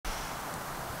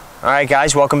Alright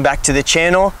guys, welcome back to the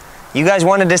channel. You guys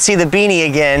wanted to see the beanie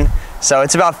again, so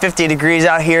it's about 50 degrees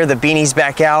out here, the beanie's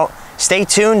back out. Stay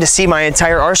tuned to see my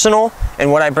entire arsenal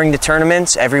and what I bring to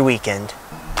tournaments every weekend.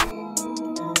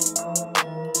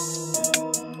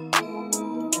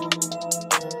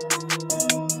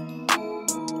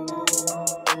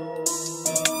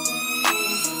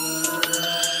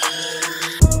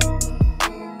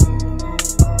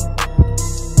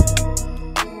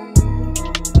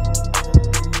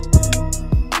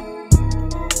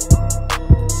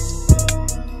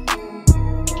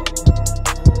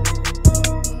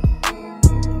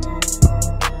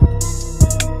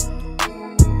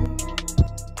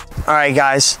 Alright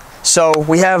guys, so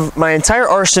we have my entire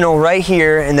arsenal right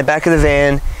here in the back of the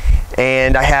van,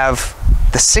 and I have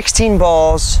the 16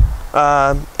 balls,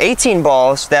 18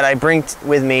 balls that I bring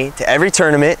with me to every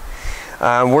tournament.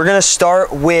 We're going to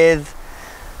start with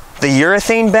the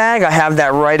urethane bag. I have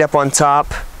that right up on top.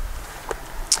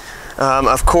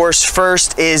 Of course,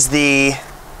 first is the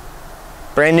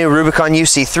brand new Rubicon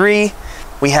UC3.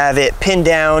 We have it pinned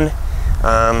down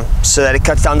so that it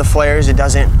cuts down the flares. It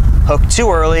doesn't hook too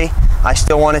early. I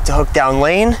still want it to hook down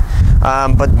lane,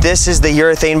 but this is the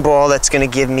urethane ball that's going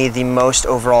to give me the most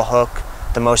overall hook,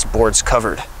 the most boards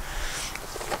covered.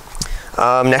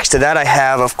 Next to that I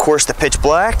have, of course, the pitch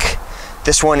black.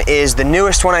 This one is the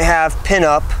newest one I have, pin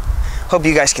up. Hope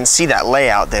you guys can see that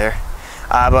layout there,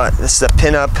 but this is a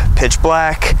pin up pitch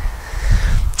black.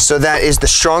 So that is the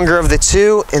stronger of the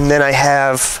two, and then I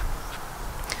have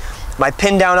my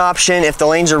pin down option. If the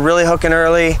lanes are really hooking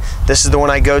early, this is the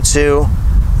one I go to.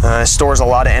 Stores a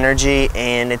lot of energy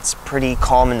and it's pretty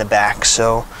calm in the back.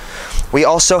 So we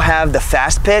also have the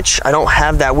fast pitch. I don't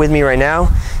have that with me right now.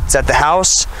 It's at the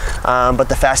house, but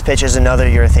the fast pitch is another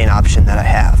urethane option that I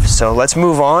have. So let's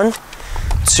move on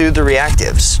to the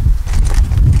reactives.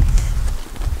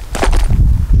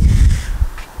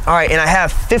 All right, and I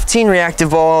have 15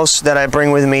 reactive balls that I bring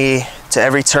with me to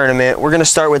every tournament. We're gonna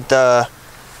start with the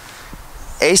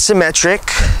asymmetric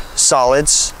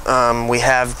solids. We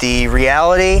have the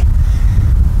Reality.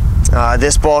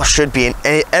 This ball should be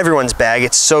in everyone's bag.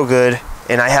 It's so good,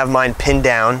 and I have mine pinned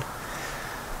down.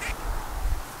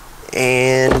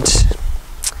 And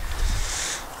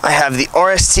I have the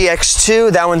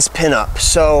RSTX2. That one's pin up.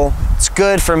 So it's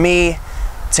good for me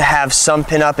to have some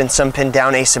pin up and some pin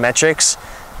down asymmetrics.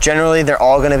 Generally, they're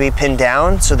all going to be pinned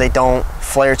down so they don't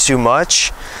flare too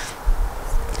much.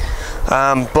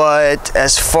 But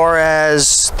as far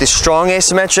as the strong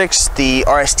asymmetrics, the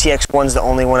RSTX one's the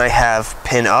only one I have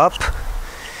pin up.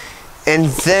 And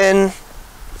then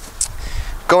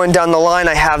going down the line,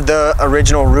 I have the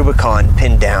original Rubicon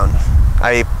pinned down.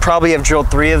 I probably have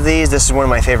drilled 3 of these. This is one of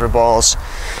my favorite balls.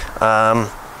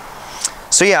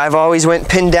 So yeah, I've always went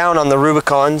pinned down on the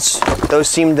Rubicons. Those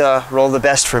seem to roll the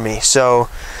best for me. So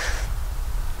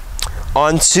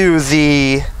onto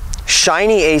the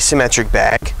shiny asymmetric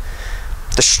bag.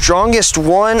 The strongest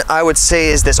one I would say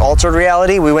is this Altered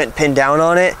Reality. We went pinned down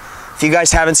on it. If you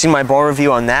guys haven't seen my ball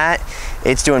review on that,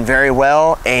 it's doing very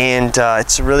well, and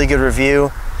it's a really good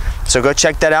review. So go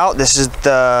check that out. This is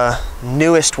the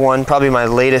newest one, probably my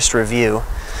latest review.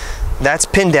 That's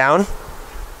pinned down.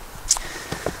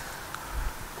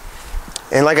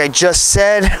 And like I just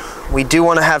said, we do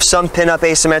want to have some pin up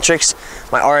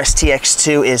asymmetrics. My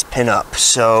RSTX2 is pin up.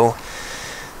 So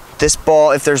this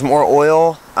ball, if there's more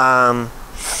oil,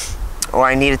 or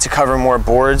I need it to cover more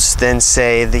boards than,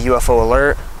 say, the UFO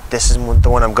Alert, this is the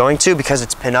one I'm going to, because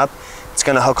it's pin up. It's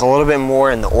going to hook a little bit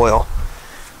more in the oil.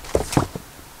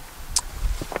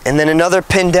 And then another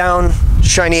pin down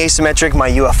shiny asymmetric, my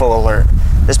UFO Alert.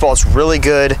 This ball is really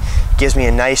good, gives me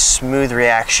a nice smooth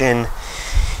reaction,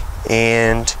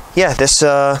 and yeah, this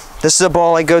is a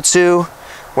ball I go to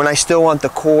when I still want the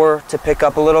core to pick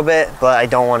up a little bit, but I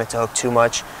don't want it to hook too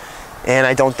much. And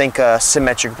I don't think a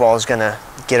symmetric ball is gonna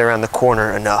get around the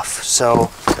corner enough.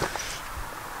 So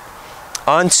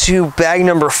on to bag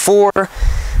number 4.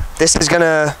 This is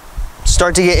gonna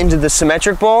start to get into the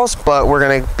symmetric balls, but we're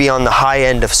gonna be on the high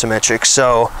end of symmetric.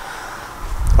 So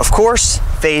of course,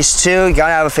 phase 2, you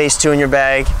gotta have a phase 2 in your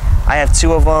bag. I have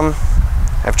 2 of them.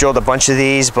 I've drilled a bunch of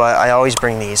these, but I always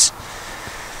bring these.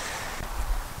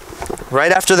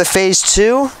 Right after the phase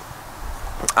 2,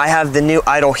 I have the new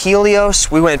Idol Helios.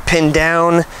 We went pinned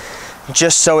down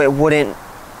just so it wouldn't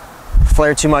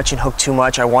flare too much and hook too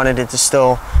much. I wanted it to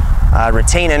still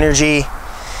retain energy,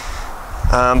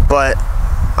 but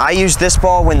I use this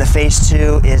ball when the phase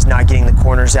 2 is not getting the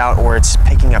corners out or it's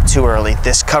picking up too early.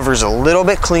 This covers a little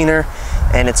bit cleaner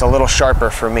and it's a little sharper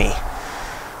for me.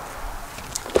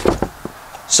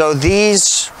 So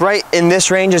these, right in this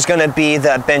range, is gonna be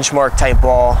the benchmark type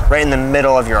ball, right in the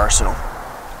middle of your arsenal.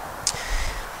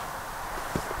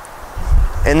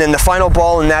 And then the final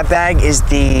ball in that bag is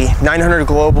the 900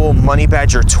 Global Money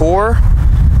Badger Tour.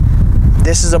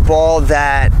 This is a ball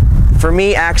that, for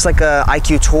me, acts like a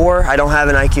IQ Tour. I don't have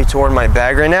an IQ Tour in my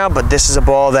bag right now, but this is a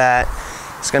ball that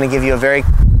is gonna give you a very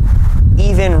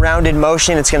even, rounded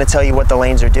motion. It's gonna tell you what the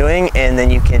lanes are doing, and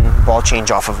then you can ball change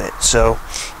off of it. So,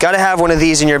 gotta have one of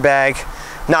these in your bag.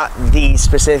 Not these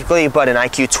specifically, but an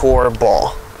IQ Tour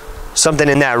ball. Something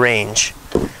in that range.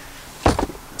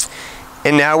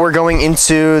 And now we're going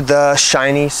into the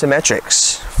shiny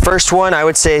symmetrics. First one I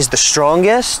would say is the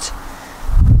strongest,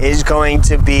 is going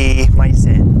to be my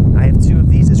Zen. I have two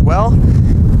of these as well.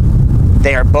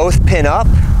 They are both pin up,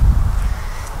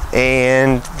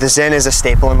 and the Zen is a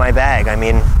staple in my bag. I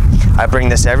mean, I bring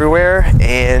this everywhere,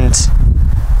 and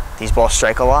these balls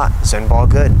strike a lot. Zen ball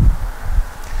good.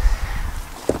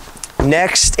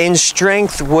 Next in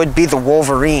strength would be the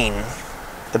Wolverine.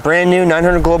 The brand new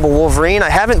 900 Global Wolverine. I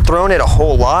haven't thrown it a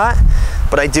whole lot,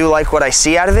 but I do like what I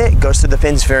see out of it. It goes through the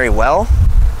pins very well.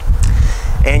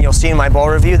 And you'll see in my ball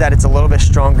review that it's a little bit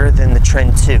stronger than the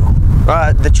Trend 2.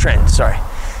 The Trend, sorry.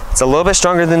 It's a little bit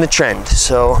stronger than the Trend.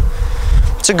 So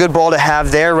it's a good ball to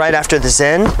have there right after the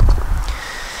Zen.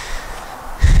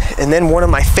 And then one of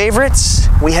my favorites,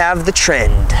 we have the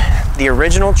Trend. The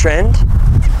original Trend.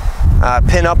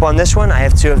 Pin up on this one. I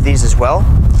have two of these as well.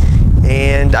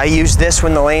 And I use this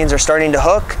when the lanes are starting to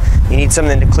hook. You need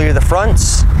something to clear the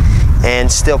fronts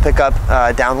and still pick up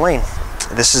down lane.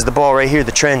 This is the ball right here,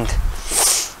 the Trend.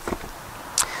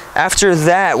 After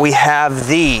that, we have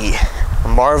the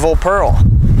Marvel Pearl.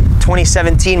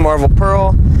 2017 Marvel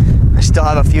Pearl. I still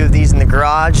have a few of these in the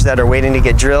garage that are waiting to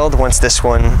get drilled once this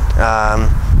one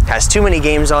has too many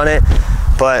games on it.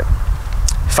 But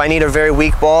if I need a very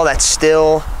weak ball that's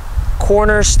still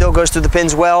corners, still goes through the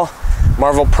pins well,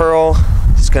 Marvel Pearl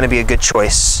is going to be a good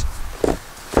choice.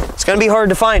 It's going to be hard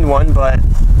to find one, but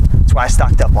that's why I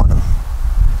stocked up on them.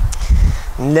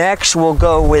 Next, we'll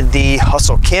go with the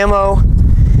Hustle Camo.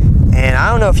 And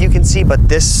I don't know if you can see, but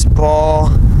this ball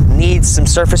needs some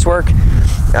surface work.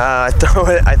 I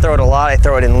throw it a lot. I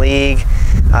throw it in league,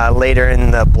 later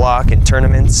in the block and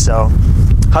tournaments. So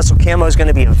Hustle Camo is going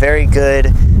to be a very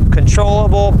good,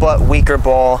 controllable, but weaker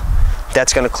ball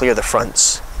that's going to clear the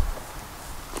fronts.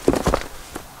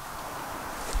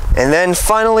 And then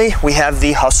finally, we have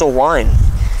the Hustle Wine.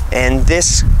 And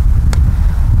this,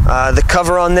 the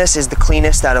cover on this is the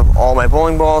cleanest out of all my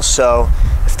bowling balls. So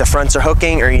if the fronts are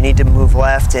hooking or you need to move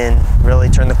left and really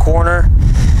turn the corner,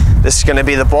 this is gonna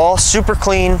be the ball. Super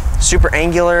clean, super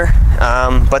angular,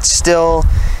 but still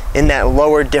in that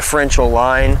lower differential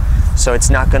line. So it's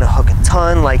not gonna hook a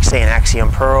ton like say an Axiom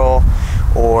Pearl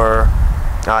or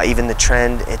even the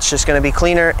Trend. It's just gonna be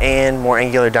cleaner and more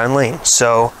angular down lane.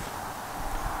 So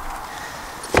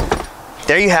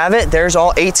there you have it. There's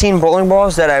all 18 bowling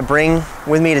balls that I bring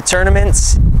with me to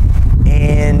tournaments.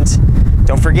 And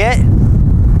don't forget,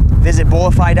 visit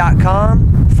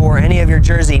bowlifi.com for any of your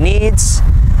jersey needs.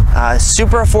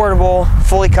 Super affordable,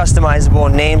 fully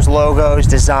customizable, names, logos,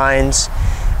 designs,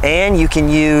 and you can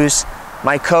use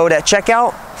my code at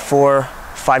checkout for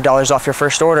 $5 off your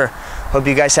first order. Hope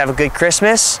you guys have a good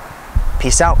Christmas.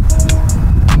 Peace out.